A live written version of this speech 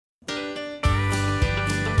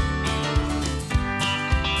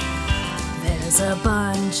a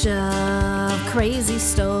bunch of crazy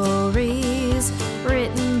stories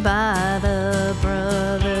written by the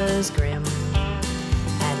Brothers Grimm.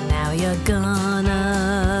 And now you're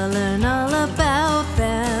gonna learn all about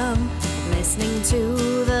them, listening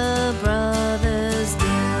to the Brothers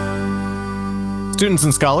Grimm. Students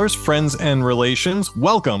and scholars, friends and relations,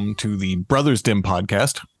 welcome to the Brothers Dim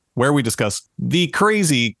podcast, where we discuss the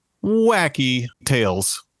crazy, wacky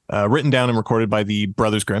tales written down and recorded by the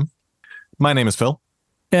Brothers Grimm. My name is Phil.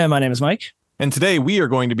 Yeah, my name is Mike. And today we are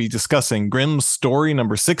going to be discussing Grimm's story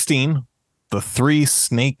number 16, The Three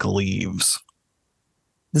Snake Leaves.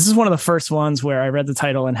 This is one of the first ones where I read the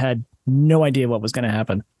title and had no idea what was going to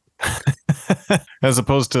happen. As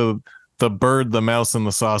opposed to The Bird, the Mouse, and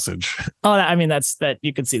the Sausage. Oh, I mean, that's that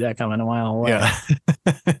you could see that coming a while away. Yeah.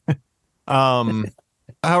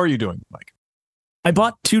 How are you doing, Mike? I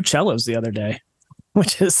bought 2 cellos the other day,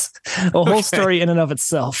 which is a whole story in and of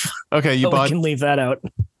itself. Okay, you bought. We can leave that out.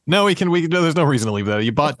 No, we can. There's no reason to leave that out.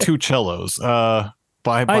 You bought 2 cellos. By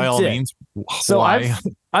all means. So why?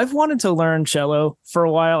 I've wanted to learn cello for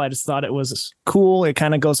a while. I just thought it was cool. It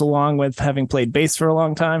kind of goes along with having played bass for a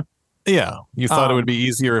long time. Yeah, you thought it would be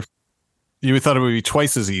easier if you thought it would be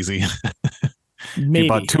twice as easy. Maybe. You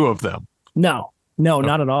bought 2 of them. No,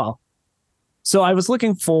 not at all. So I was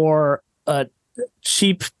looking for a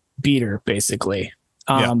cheap beater, basically.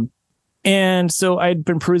 And so I'd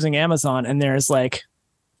been perusing Amazon, and there's like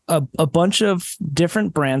a bunch of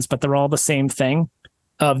different brands, but they're all the same thing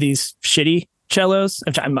of these shitty cellos,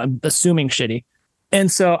 which I'm assuming shitty.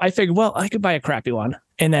 And so I figured, well, I could buy a crappy one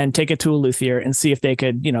and then take it to a luthier and see if they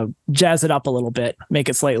could, jazz it up a little bit, make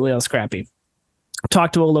it slightly less crappy.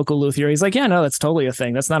 Talk to a local luthier. He's like, yeah, no, that's totally a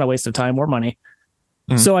thing. That's not a waste of time or money.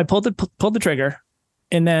 Mm-hmm. So I pulled the trigger.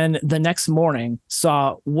 And then the next morning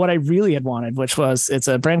saw what I really had wanted, which was, it's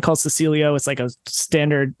a brand called Cecilio. It's like a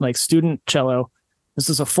standard like student cello. This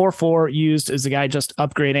is a 4/4 used as a guy just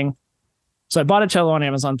upgrading. So I bought a cello on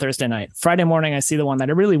Amazon Thursday night. Friday morning, I see the one that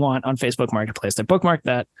I really want on Facebook Marketplace. I bookmarked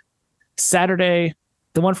that. Saturday,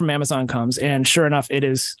 the one from Amazon comes, and sure enough, it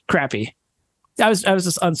is crappy. I was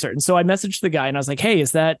just uncertain. So I messaged the guy and I was like, hey,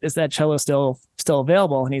 is that cello still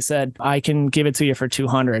available? And he said, I can give it to you for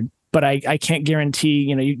 $200. But I can't guarantee,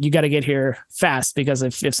 you got to get here fast, because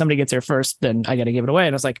if somebody gets here first, then I got to give it away.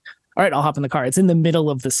 And I was like, all right, I'll hop in the car. It's in the middle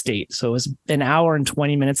of the state. So it was an hour and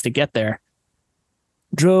 20 minutes to get there.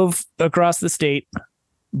 Drove across the state,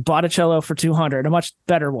 bought a cello for $200, a much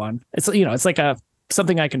better one. It's, it's like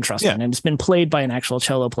something I can trust in. And it's been played by an actual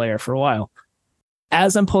cello player for a while.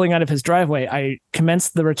 As I'm pulling out of his driveway, I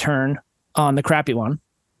commenced the return on the crappy one.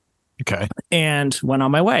 Okay. And went on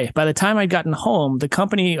my way. By the time I'd gotten home, the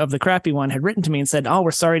company of the crappy one had written to me and said, oh, we're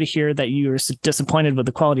sorry to hear that you were disappointed with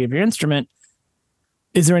the quality of your instrument.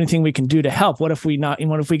 Is there anything we can do to help? What if we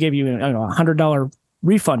gave you a $100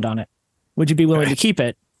 refund on it? Would you be willing to keep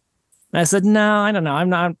it? And I said, no, I don't know.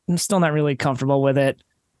 I'm still not really comfortable with it.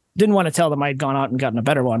 Didn't want to tell them I'd gone out and gotten a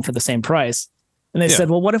better one for the same price. And they said,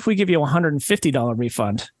 well, what if we give you a $150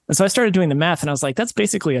 refund? And so I started doing the math, and I was like, that's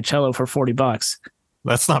basically a cello for $40.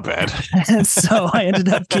 That's not bad. And so I ended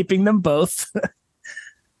up keeping them both.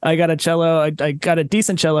 I got a cello. I got a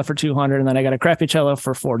decent cello for $200, and then I got a crappy cello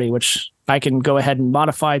for $40, which I can go ahead and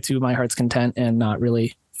modify to my heart's content and not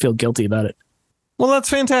really feel guilty about it. Well, that's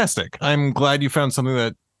fantastic. I'm glad you found something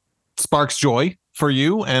that sparks joy for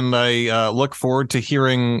you, and I look forward to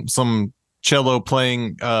hearing some cello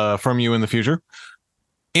playing from you in the future.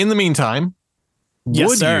 In the meantime,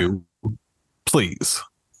 would you please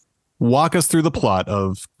walk us through the plot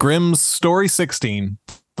of Grimm's Story 16,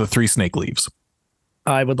 The Three Snake Leaves?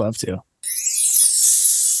 I would love to.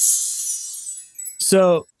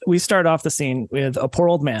 So we start off the scene with a poor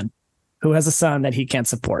old man who has a son that he can't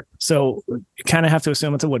support. So you kind of have to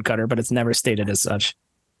assume it's a woodcutter, but it's never stated as such.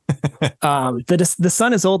 The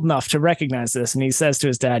son is old enough to recognize this, and he says to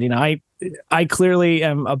his dad, I clearly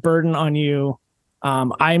am a burden on you.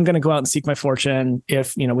 I'm going to go out and seek my fortune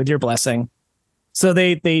with your blessing. So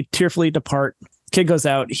they tearfully depart. Kid goes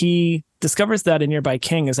out. He discovers that a nearby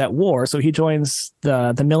king is at war, so he joins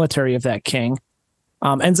the military of that king.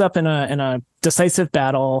 Ends up in a decisive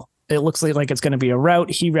battle. It looks like it's going to be a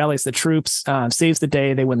rout. He rallies the troops, saves the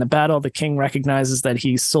day. They win the battle. The king recognizes that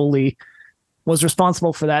he solely was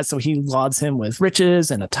responsible for that, so he lauds him with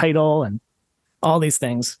riches and a title and all these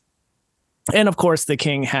things. And of course, the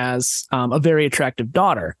king has a very attractive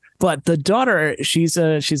daughter. But the daughter, she's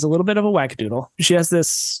a little bit of a wackadoodle. She has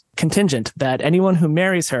this contingent that anyone who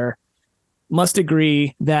marries her must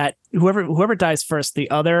agree that whoever dies first, the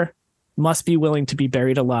other must be willing to be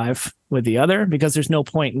buried alive with the other, because there's no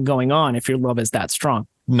point in going on if your love is that strong.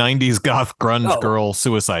 90s goth grunge girl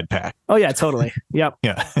suicide pact. Oh yeah, totally. Yep.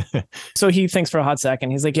 Yeah. So he thinks for a hot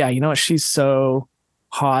second. He's like, yeah, you know what? She's so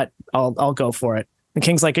hot. I'll go for it. The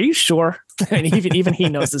king's like, are you sure? And even he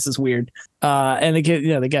knows this is weird. And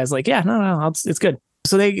the guy's like, yeah, no, it's good.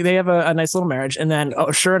 So they have a nice little marriage. And then,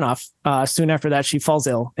 sure enough, soon after that, she falls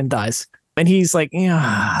ill and dies. And he's like,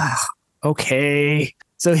 yeah, okay.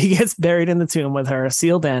 So he gets buried in the tomb with her,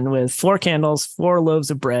 sealed in with 4 candles, 4 loaves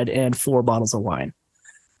of bread, and 4 bottles of wine.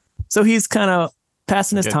 So he's kind of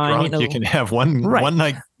passing his time. You can have one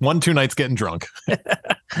night, 2 nights getting drunk,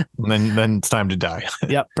 and then it's time to die.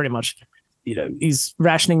 Yep, pretty much. He's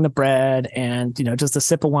rationing the bread and just a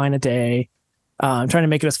sip of wine a day, trying to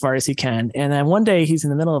make it as far as he can. And then one day he's in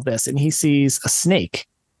the middle of this and he sees a snake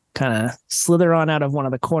kind of slither on out of one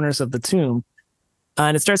of the corners of the tomb.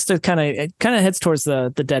 And it starts to kind of heads towards the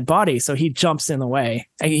dead body. So he jumps in the way.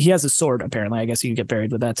 He has a sword, apparently. I guess you can get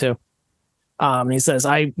buried with that too. And he says,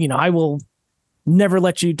 I will never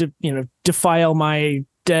let you defile my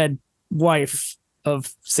dead wife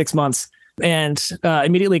of 6 months. And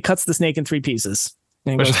immediately cuts the snake in 3 pieces.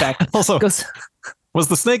 And goes back. Also, was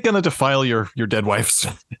the snake going to defile your dead wife's?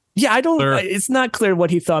 Yeah, I don't. It's not clear what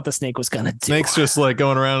he thought the snake was going to do. Snake's just like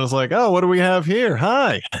going around. Is like, oh, what do we have here?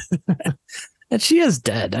 Hi. And she is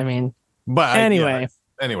dead. I mean, but anyway.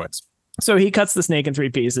 Yeah. Anyways, so he cuts the snake in 3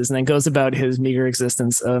 pieces and then goes about his meager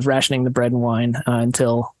existence of rationing the bread and wine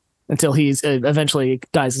until he's eventually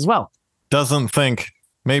dies as well. Doesn't think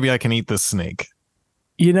maybe I can eat this snake.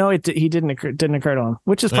 He didn't occur to him,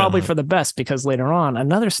 which is probably for the best, because later on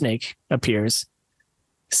another snake appears,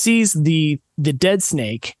 sees the dead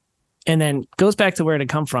snake, and then goes back to where it had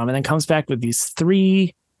come from, and then comes back with these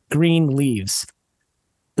 3 green leaves.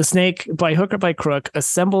 The snake, by hook or by crook,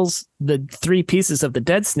 assembles the 3 pieces of the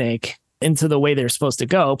dead snake into the way they're supposed to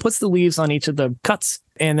go, puts the leaves on each of the cuts,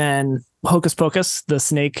 and then hocus pocus, the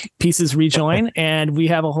snake pieces rejoin, and we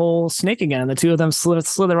have a whole snake again. The 2 of them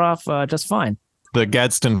slither off just fine. The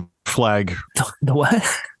Gadsden flag. The what?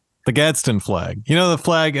 The Gadsden flag. The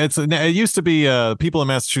flag. It used to be people in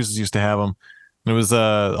Massachusetts used to have them. It was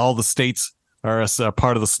all the states are a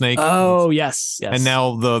part of the snake. Oh yes. And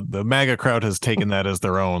now the MAGA crowd has taken that as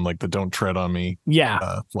their own, like the "Don't Tread on Me."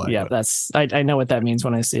 Yeah. Flag. Yeah. I know what that means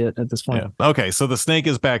when I see it at this point. Yeah. Okay, so the snake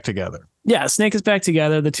is back together. Yeah, snake is back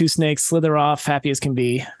together. The 2 snakes slither off, happy as can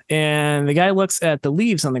be, and the guy looks at the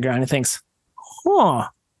leaves on the ground and thinks, "Huh."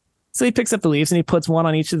 So he picks up the leaves and he puts one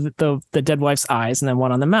on each of the dead wife's eyes and then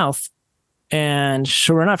one on the mouth. And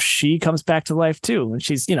sure enough, she comes back to life too. And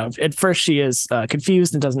she's, at first she is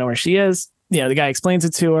confused and doesn't know where she is. The guy explains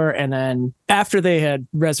it to her. And then after they had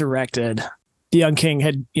resurrected, the young king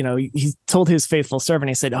had, he told his faithful servant,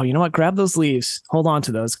 he said, oh, you know what? Grab those leaves. Hold on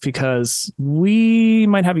to those because we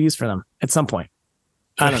might have a use for them at some point.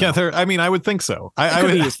 I would think so.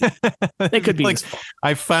 They could be like, useful.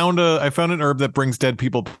 I found an herb that brings dead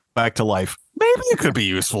people back to life. Maybe it could be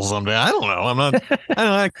useful someday. I don't know.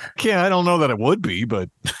 I don't know that it would be, but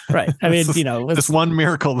right. I mean, this one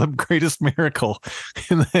miracle, the greatest miracle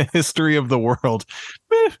in the history of the world.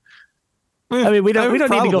 I mean, we don't need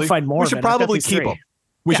to go find more. We should probably keep them.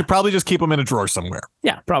 We should probably just keep them in a drawer somewhere.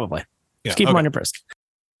 Yeah, probably. Just keep them on your purse.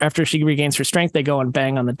 After she regains her strength, they go and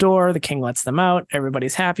bang on the door. The king lets them out.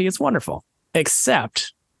 Everybody's happy. It's wonderful.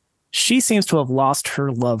 Except she seems to have lost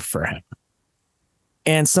her love for him.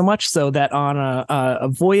 And so much so that on a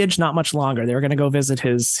voyage not much longer, they were going to go visit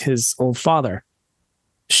his old father.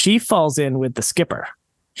 She falls in with the skipper.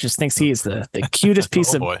 She just thinks he is the cutest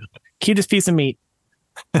piece cutest piece of meat.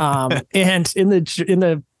 And in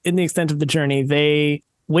the extent of the journey, they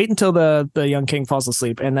wait until the young king falls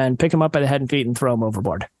asleep and then pick him up by the head and feet and throw him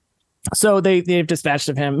overboard. So they've dispatched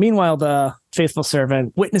of him. Meanwhile, the faithful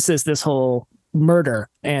servant witnesses this whole murder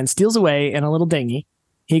and steals away in a little dinghy.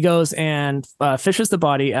 He goes and fishes the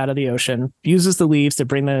body out of the ocean, uses the leaves to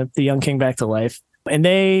bring the young king back to life. And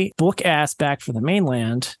they book ass back for the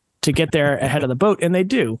mainland to get there ahead of the boat. And they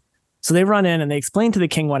do. So they run in and they explain to the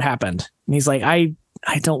king what happened. And he's like, I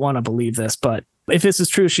don't want to believe this, but if this is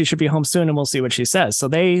true, she should be home soon and we'll see what she says. So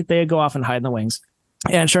they go off and hide in the wings.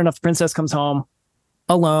 And sure enough, the princess comes home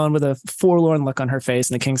alone with a forlorn look on her face.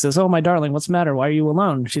 And the king says, oh, my darling, what's the matter? Why are you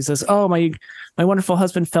alone? She says, oh, my wonderful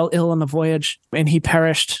husband fell ill on the voyage and he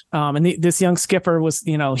perished. And this young skipper was,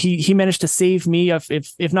 he managed to save me.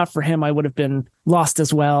 If not for him, I would have been lost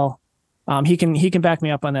as well. He can back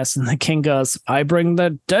me up on this. And the king goes, I bring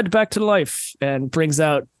the dead back to life, and brings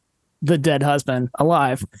out the dead husband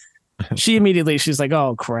alive. She's like,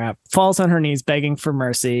 oh crap, falls on her knees begging for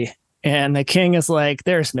mercy. And the king is like,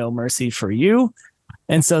 there's no mercy for you.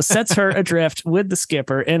 And so sets her adrift with the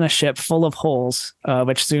skipper in a ship full of holes,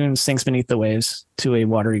 which soon sinks beneath the waves to a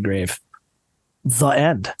watery grave. The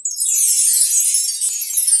end.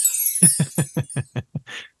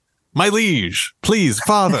 My liege, please,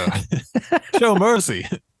 father, show mercy.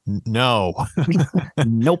 No.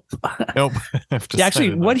 Nope. Nope.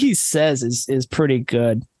 Actually, what he says is pretty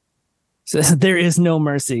good. He says, there is no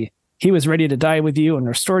mercy. He was ready to die with you and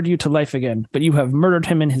restored you to life again, but you have murdered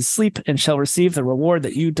him in his sleep and shall receive the reward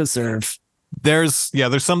that you deserve. There's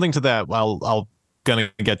something to that. I'll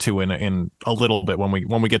gonna get to in a little bit when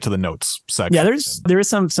we get to the notes section. Yeah, there is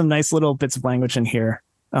some nice little bits of language in here.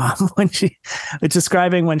 When it's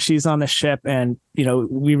describing when she's on the ship and,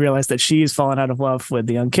 we realize that she's fallen out of love with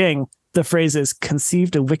the young king. The phrase is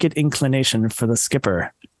conceived a wicked inclination for the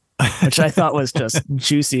skipper, which I thought was just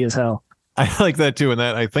juicy as hell. I like that too. And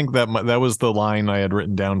I think that was the line I had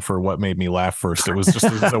written down for what made me laugh first. It was just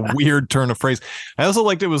a weird turn of phrase. I also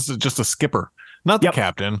liked it was just a skipper, not the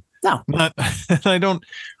captain. No,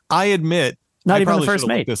 I admit, not I even the probably first should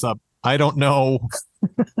have mate. looked this up. I don't know.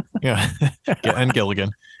 Yeah. And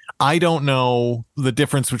Gilligan. I don't know the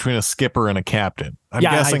difference between a skipper and a captain. I'm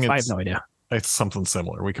guessing I have no idea. It's something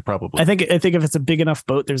similar. We could probably. I think if it's a big enough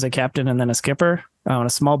boat, there's a captain and then a skipper. On a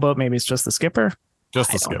small boat, maybe it's just the skipper.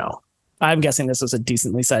 Just the skipper. Know. I'm guessing this was a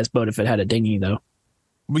decently sized boat if it had a dinghy, though.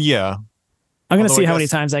 Yeah. I'm going to see how many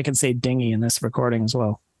times I can say dinghy in this recording as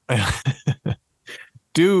well.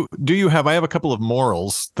 Do you have? I have a couple of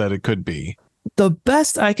morals that it could be. The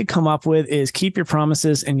best I could come up with is keep your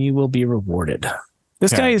promises and you will be rewarded.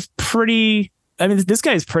 This guy is pretty. I mean, this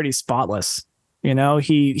guy is pretty spotless.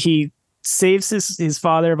 He saves his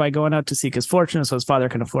father by going out to seek his fortune so his father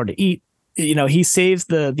can afford to eat. He saves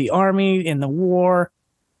the army in the war.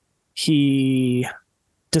 He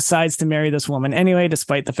decides to marry this woman anyway,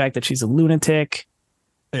 despite the fact that she's a lunatic.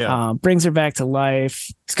 Yeah. Brings her back to life.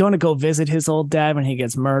 He's going to go visit his old dad when he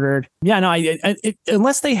gets murdered. Yeah, no,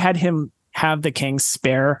 unless they had him have the king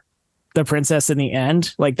spare the princess in the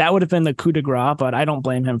end, like that would have been the coup de grace, but I don't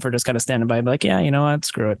blame him for just kind of standing by and be like, yeah, you know what,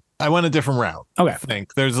 screw it. I went a different route. Okay. I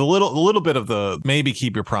think there's a little bit of the maybe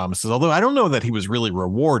keep your promises, although I don't know that he was really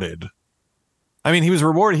rewarded. I mean, he was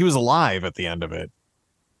rewarded. He was alive at the end of it,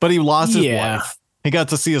 but he lost his wife. He got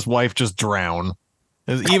to see his wife just drown.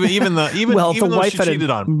 Even well, the wife had cheated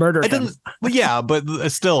on murdered him. Well, yeah, but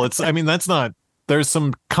still, it's. I mean, that's not. There's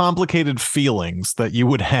some complicated feelings that you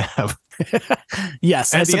would have.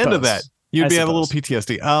 Yes, at the end of that, you'd have a little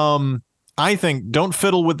PTSD. I think don't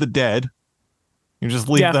fiddle with the dead. You just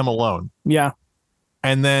leave them alone. Yeah,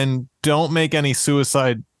 and then don't make any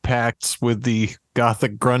suicide pacts with the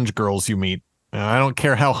gothic grunge girls you meet. I don't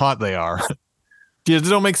care how hot they are. You just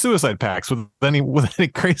don't make suicide pacts with any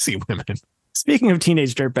crazy women. Speaking of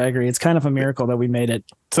teenage dirtbaggery, it's kind of a miracle that we made it.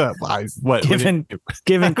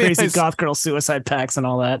 Given crazy goth girl suicide pacts and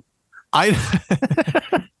all that.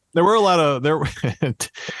 There were a lot of there.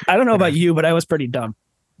 I don't know about you, but I was pretty dumb.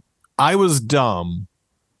 I was dumb.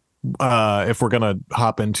 If we're gonna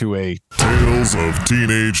hop into a tales of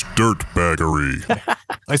teenage dirtbaggery,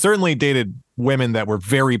 I certainly dated women that were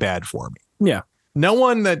very bad for me. Yeah. No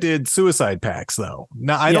one that did suicide pacts though.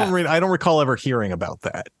 No, I don't recall ever hearing about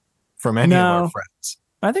that from any of our friends.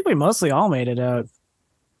 I think we mostly all made it out.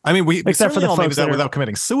 I mean, except for the all folks made that without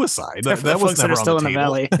committing suicide. That was never still on the in the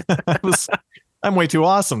table. valley. I'm way too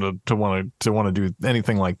awesome to want to do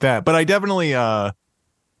anything like that. But I definitely I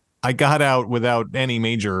got out without any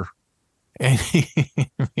major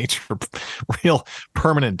real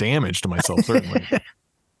permanent damage to myself. Certainly,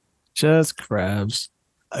 just crabs.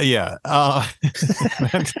 Yeah. That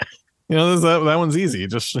one's easy.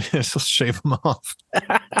 Just shave them off.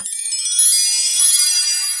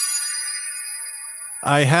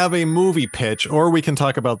 I have a movie pitch, or we can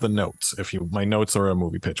talk about the notes. My notes are a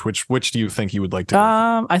movie pitch. Which do you think you would like to?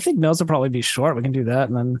 I think notes will probably be short. We can do that,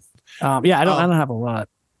 and then I don't have a lot.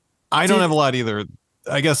 I don't have a lot either.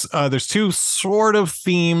 I guess there's two sort of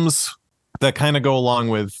themes that kind of go along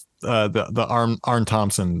with the Arn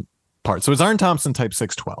Thompson part. So it's Arn Thompson type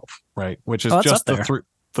 612, right? Which is just the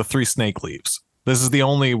three snake leaves. This is the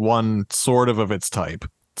only one sort of its type.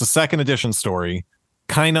 It's a second edition story.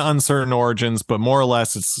 Kind of uncertain origins, but more or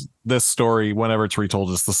less it's this story, whenever it's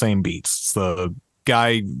retold, it's the same beats. It's the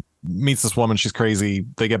guy meets this woman, she's crazy,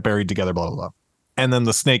 they get buried together, blah, blah, blah. And then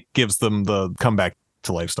the snake gives them the comeback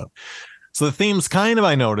to life stuff. So the themes kind of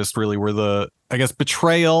I noticed really were the, I guess,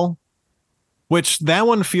 betrayal, which that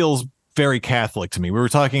one feels very Catholic to me. We were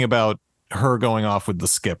talking about her going off with the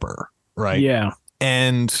skipper, right? Yeah.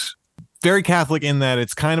 And very Catholic in that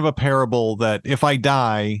it's kind of a parable that if I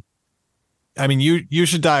die, I mean, you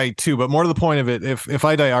should die too, but more to the point of it, if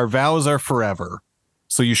I die, our vows are forever.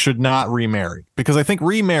 So you should not remarry, because I think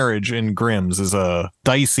remarriage in Grimm's is a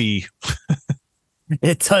dicey.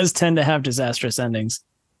 It does tend to have disastrous endings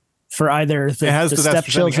for either It has the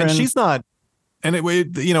disastrous ending, stepchildren. and she's not. And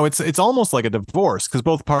it's almost like a divorce because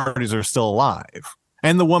both parties are still alive,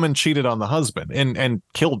 and the woman cheated on the husband and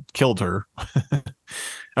killed her,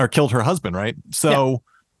 or killed her husband, right? So,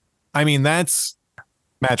 I mean, that's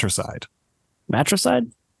matricide.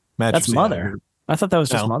 Matricide? That's mother. I thought that was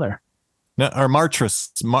just mother. No, or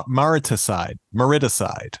mariticide.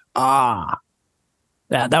 Ah,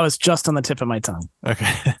 yeah, that was just on the tip of my tongue.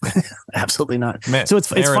 Okay, absolutely not. So it's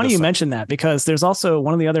funny you mentioned that, because there's also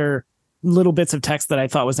one of the other little bits of text that I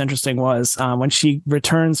thought was interesting was when she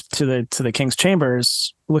returns to the king's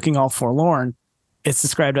chambers, looking all forlorn. It's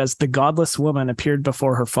described as the godless woman appeared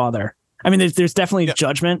before her father. I mean, there's definitely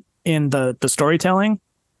judgment in the storytelling,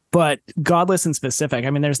 but godless in specific.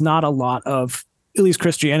 I mean, there's not a lot of, at least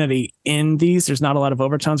Christianity in these. There's not a lot of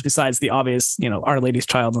overtones besides the obvious, Our Lady's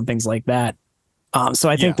Child and things like that. So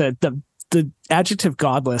I think that the adjective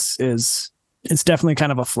godless is definitely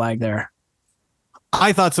kind of a flag there.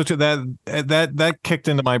 I thought so too. That kicked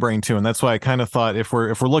into my brain too, and that's why I kind of thought if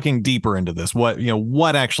we're looking deeper into this,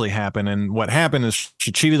 what actually happened, and what happened is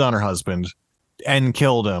she cheated on her husband and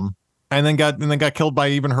killed him, and then got killed by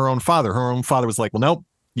even her own father. Her own father was like, "Well, nope,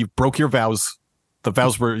 you broke your vows. The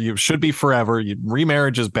vows you should be forever.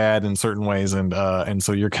 Remarriage is bad in certain ways, and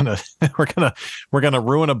so we're gonna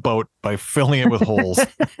ruin a boat by filling it with holes."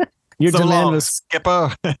 Your demand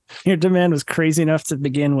was crazy enough to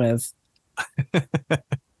begin with.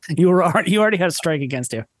 You already had a strike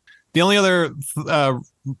against you. The only other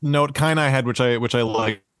note kind of I had, which I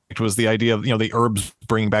liked, was the idea of the herbs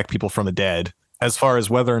bringing back people from the dead. As far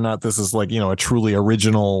as whether or not this is like a truly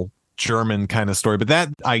original German kind of story, but that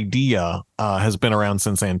idea has been around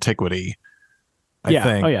since antiquity. I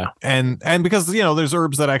think. Oh yeah. And because there's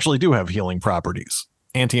herbs that actually do have healing properties,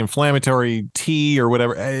 anti-inflammatory tea or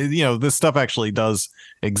whatever. This stuff actually does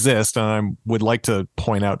exist, and I would like to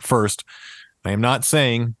point out first, I am not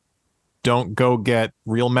saying don't go get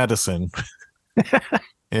real medicine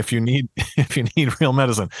if you need real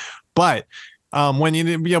medicine, but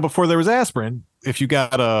when before there was aspirin, if you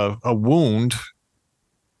got a wound,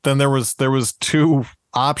 then there was two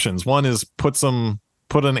options. One is put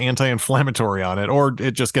an anti-inflammatory on it, or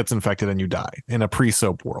it just gets infected and you die in a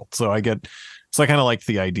pre-soap world. So I kind of like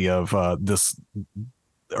the idea of this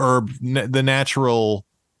herb, the natural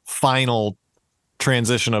final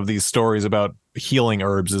transition of these stories about healing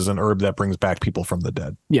herbs is an herb that brings back people from the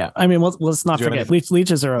dead. Yeah, I mean, let's not forget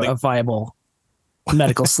leeches are a viable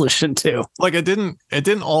medical solution too. Like it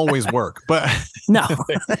didn't always work, but no,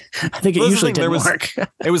 I think it usually didn't work.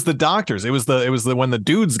 It was the doctors. It was the when the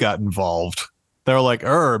dudes got involved. They were like,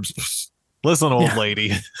 herbs. Listen, old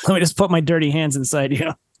lady. Let me just put my dirty hands inside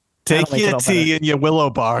you. Take your tea and your willow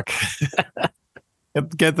bark.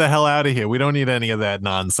 Get the hell out of here. We don't need any of that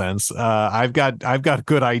nonsense. I've got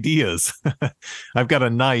good ideas. I've got a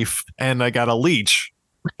knife and I got a leech,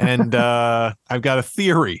 and I've got a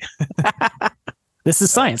theory. This is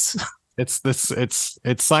science. It's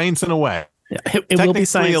science in a way. Yeah, it will be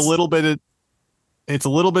science. It's a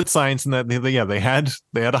little bit science in that they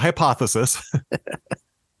had a hypothesis.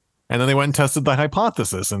 And then they went and tested the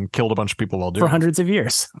hypothesis and killed a bunch of people while doing it. For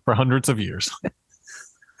hundreds of years.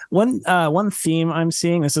 One theme I'm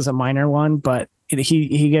seeing, this is a minor one, but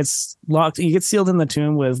he gets locked. He gets sealed in the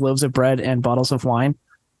tomb with loaves of bread and bottles of wine.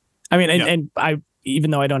 I mean, and I,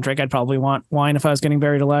 even though I don't drink, I'd probably want wine if I was getting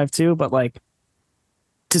buried alive too. But like,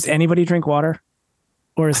 does anybody drink water?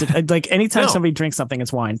 Or is it like anytime somebody drinks something,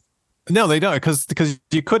 it's wine? No, they don't, because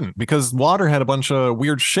you couldn't, because water had a bunch of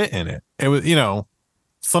weird shit in it. It was,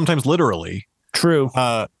 sometimes literally. True.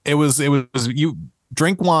 It was you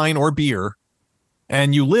drink wine or beer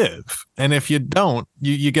and you live. And if you don't,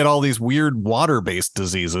 you get all these weird water-based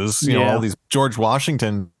diseases. All these. George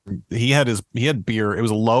Washington, he had beer. It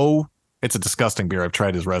was it's a disgusting beer. I've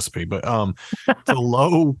tried his recipe, but it's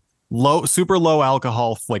a super low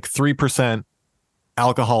alcohol, like 3%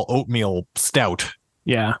 alcohol oatmeal stout.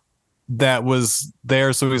 Yeah. That was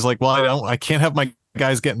there. So he's like, well, I can't have my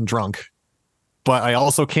guys getting drunk, but I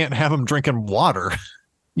also can't have them drinking water.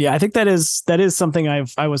 Yeah, I think that is something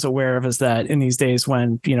I was aware of, is that in these days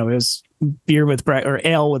when, it was beer with or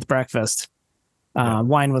ale with breakfast,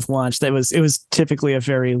 wine with lunch, it was typically a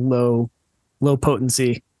very low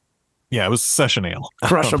potency. Yeah, it was session ale.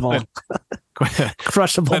 Crushable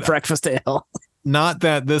breakfast ale. Not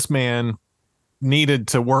that this man needed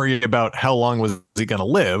to worry about how long was he going to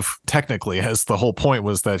live, technically, as the whole point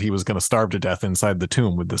was that he was going to starve to death inside the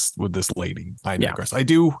tomb with this lady. I digress. I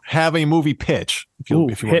do have a movie pitch. If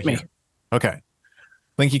you hit me. Okay.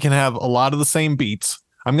 I think you can have a lot of the same beats.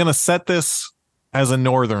 I'm going to set this as a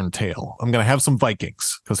northern tale. I'm going to have some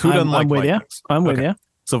Vikings, because who doesn't like Vikings? I'm with you.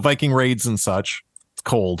 So Viking raids and such. It's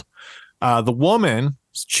cold. The woman,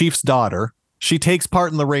 chief's daughter, she takes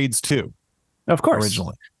part in the raids too. Of course.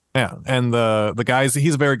 Originally. Yeah. And the guys,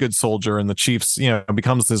 he's a very good soldier, and the chief's,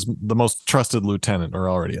 becomes the most trusted lieutenant, or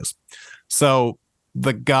already is. So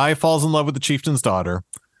the guy falls in love with the chieftain's daughter,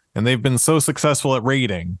 and they've been so successful at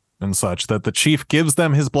raiding and such that the chief gives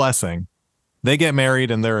them his blessing. They get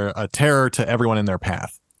married, and they're a terror to everyone in their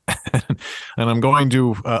path. And I'm going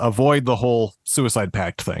to avoid the whole suicide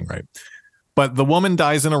pact thing, right? But the woman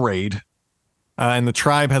dies in a raid, and the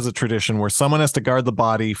tribe has a tradition where someone has to guard the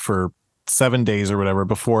body for 7 days or whatever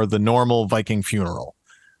before the normal Viking funeral.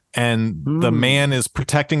 And the man is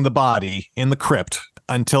protecting the body in the crypt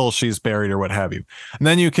until she's buried or what have you. And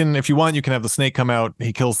then you can, if you want, you can have the snake come out.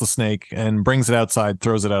 He kills the snake and brings it outside,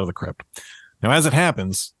 throws it out of the crypt. Now, as it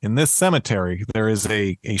happens, in this cemetery, there is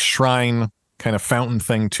a shrine kind of fountain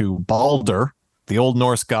thing to Balder, the Old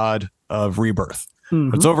Norse god of rebirth.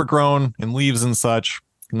 It's overgrown and leaves and such.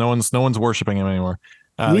 No one's worshiping him anymore.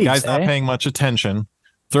 The guy's not paying much attention.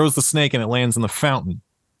 Throws the snake and it lands in the fountain.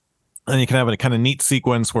 And you can have a kind of neat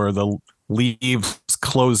sequence where the leaves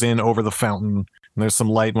close in over the fountain, and there's some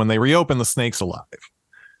light. When they reopen, the snake's alive.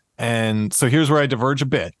 And so here's where I diverge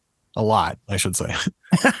a lot, I should say.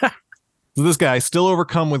 So this guy, still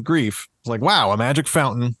overcome with grief, is like, wow, a magic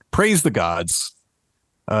fountain. Praise the gods.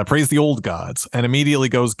 Praise the old gods. And immediately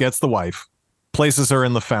gets the wife, places her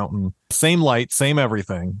in the fountain. Same light, same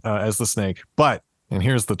everything as the snake. But, and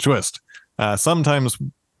here's the twist, sometimes,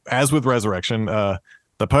 as with resurrection,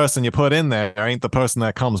 the person you put in there ain't the person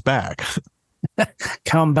that comes back.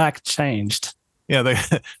 Come back changed. Yeah,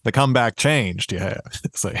 the comeback changed. Yeah.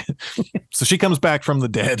 So she comes back from the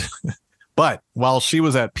dead. But while she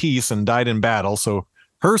was at peace and died in battle, so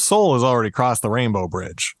her soul has already crossed the rainbow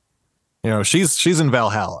bridge. She's in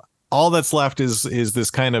Valhalla. All that's left is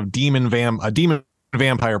this kind of demon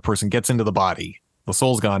vampire person gets into the body. The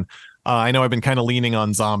soul's gone. I know I've been kind of leaning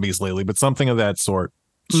on zombies lately, but something of that sort.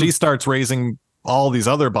 She starts raising all these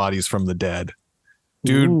other bodies from the dead.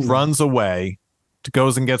 Dude runs away,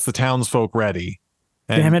 goes and gets the townsfolk ready.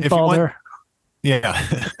 And damn it, Balder.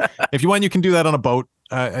 If you want, you can do that on a boat.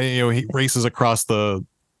 He races across the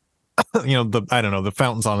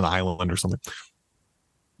fountain's on an island or something.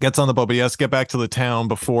 Gets on the boat, but he has to get back to the town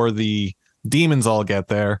before the demons all get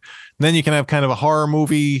there. And then you can have kind of a horror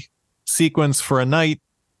movie sequence for a night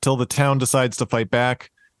till the town decides to fight back.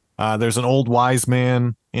 There's an old wise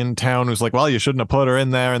man in town who's like, well, you shouldn't have put her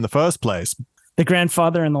in there in the first place. The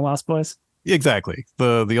grandfather in The Lost Boys. Exactly.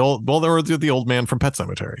 The old man from Pet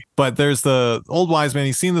Sematary. But there's the old wise man.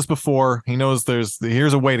 He's seen this before. He knows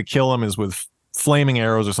here's a way to kill him is with flaming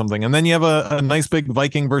arrows or something. And then you have a nice big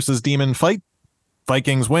Viking versus demon fight.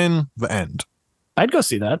 Vikings win, the end. I'd go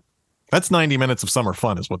see that. That's 90 minutes of summer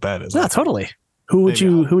fun is what that is. Yeah, totally. Who would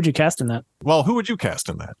you cast in that? Well, who would you cast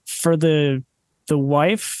in that? For the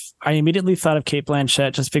wife, I immediately thought of Cate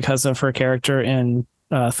Blanchett just because of her character in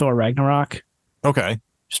Thor Ragnarok. Okay.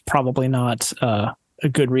 It's probably not a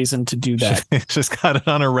good reason to do that. She's got it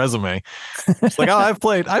on her resume. It's like, oh, I've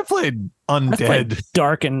played undead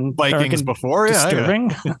dark and Vikings before.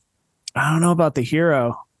 Disturbing. Yeah. I don't know about the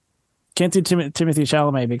hero. Can't do Timothy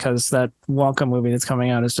Chalamet because that Wonka movie that's coming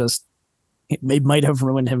out is just, it might have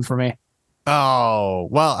ruined him for me. Oh,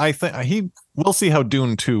 well, I think we'll see how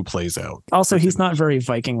Dune 2 plays out. Also, he's not very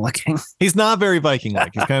Viking looking. He's not very Viking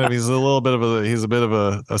like. He's a bit of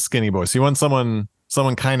a skinny boy. So you want someone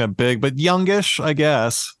kind of big, but youngish, I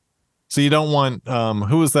guess. So you don't want,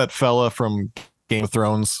 who is that fella from Game of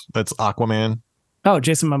Thrones? That's Aquaman. Oh,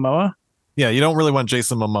 Jason Momoa? Yeah, you don't really want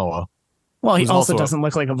Jason Momoa. Well, he also doesn't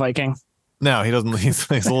look like a Viking. No, he doesn't. He's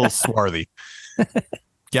a little swarthy.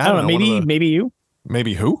 Yeah, I don't know. Maybe you.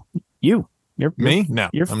 Maybe who? You. Me? No,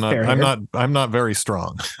 I'm not. I'm not very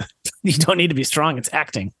strong. You don't need to be strong. It's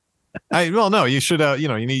acting. No, you should.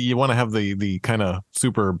 You want to have the kind of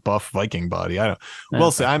super buff Viking body.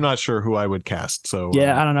 We'll see. I'm not sure who I would cast. So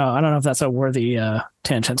yeah, I don't know. I don't know if that's a worthy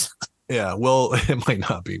tangent. Yeah, well, it might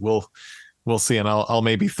not be. We'll see, and I'll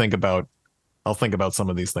maybe think about some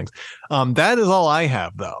of these things. That is all I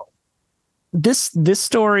have, though. This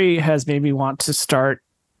story has made me want to start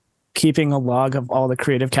keeping a log of all the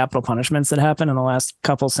creative capital punishments that happen in the last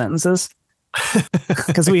couple sentences.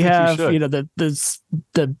 Because we have,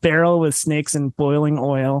 the barrel with snakes and boiling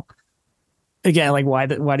oil. Again, like why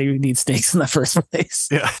do you need snakes in the first place?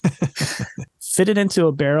 Yeah. Fit it into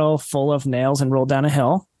a barrel full of nails and roll down a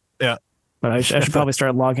hill. Yeah. But I should probably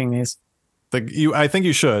start logging these. I think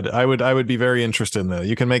you should. I would be very interested in that.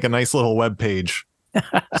 You can make a nice little web page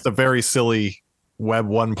Just a very silly Web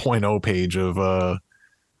 1.0 page of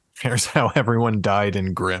here's how everyone died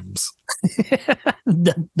in Grimm's.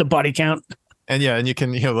 The body count. And yeah, and you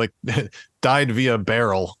can, like died via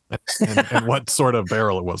barrel and what sort of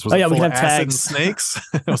barrel it was. Was it we full can of have acid and tags. snakes?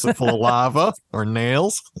 Was it full of lava or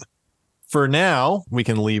nails? For now, we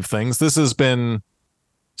can leave things. This has been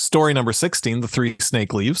story number 16, The Three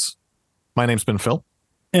Snake Leaves. My name's been Phil.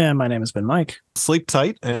 And my name has been Mike. Sleep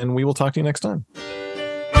tight, and we will talk to you next time.